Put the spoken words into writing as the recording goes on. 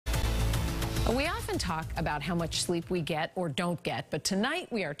We often talk about how much sleep we get or don't get, but tonight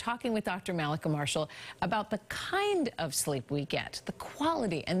we are talking with Dr. Malika Marshall about the kind of sleep we get, the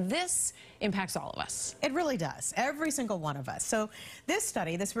quality, and this impacts all of us. It really does, every single one of us. So this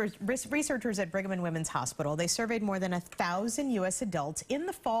study, researchers at Brigham and Women's Hospital, they surveyed more than 1,000 U.S. adults in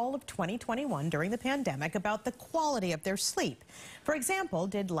the fall of 2021 during the pandemic about the quality of their sleep. For example,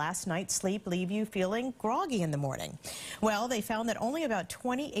 did last night's sleep leave you feeling groggy in the morning? Well, they found that only about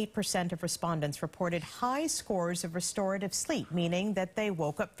 28% of respondents reported high scores of restorative sleep, meaning that they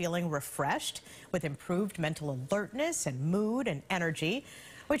woke up feeling refreshed with improved mental alertness and mood and energy,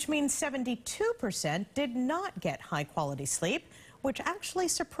 which means 72% did not get high-quality sleep, which actually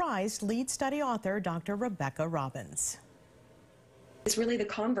surprised lead study author Dr. Rebecca Robbins. It's really the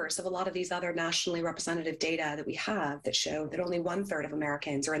converse of a lot of these other nationally representative data that we have that show that only 1/3 of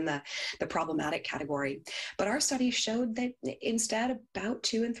Americans are in the problematic category. But our study showed that instead about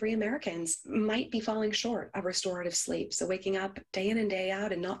 2 in 3 Americans might be falling short of restorative sleep. So waking up day in and day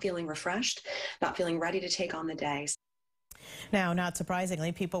out and not feeling refreshed, not feeling ready to take on the day. Now, not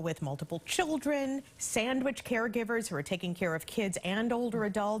surprisingly, people with multiple children, sandwich caregivers who are taking care of kids and older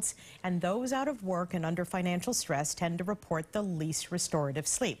adults, and those out of work and under financial stress tend to report the least restorative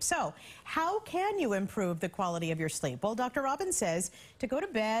sleep. So, how can you improve the quality of your sleep? Well, Dr. Robbins says to go to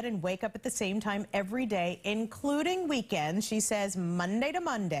bed and wake up at the same time every day, including weekends. She says Monday to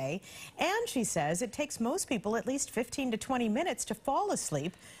Monday. And she says it takes most people at least 15 to 20 minutes to fall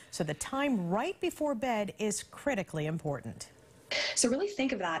asleep. So the time right before bed is critically important. So really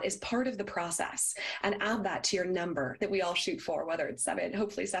think of that as part of the process and add that to your number that we all shoot for, whether it's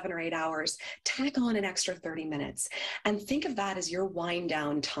hopefully 7 or 8 hours. Tack on an extra 30 minutes and think of that as your wind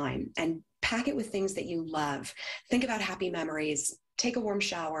down time and pack it with things that you love. Think about happy memories, take a warm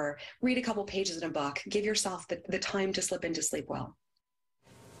shower, read a couple pages in a book, give yourself the time to slip into sleep well.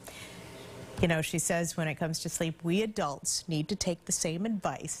 You know, she says when it comes to sleep, we adults need to take the same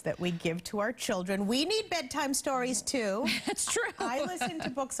advice that we give to our children. We need bedtime stories, too. That's true. I listen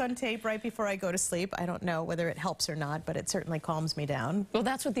to books on tape right before I go to sleep. I don't know whether it helps or not, but it certainly calms me down. Well,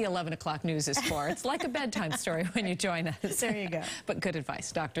 that's what the 11 o'clock news is for. It's like a bedtime story when you join us. There you go. But good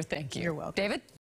advice, Doctor. Thank you. You're welcome. David?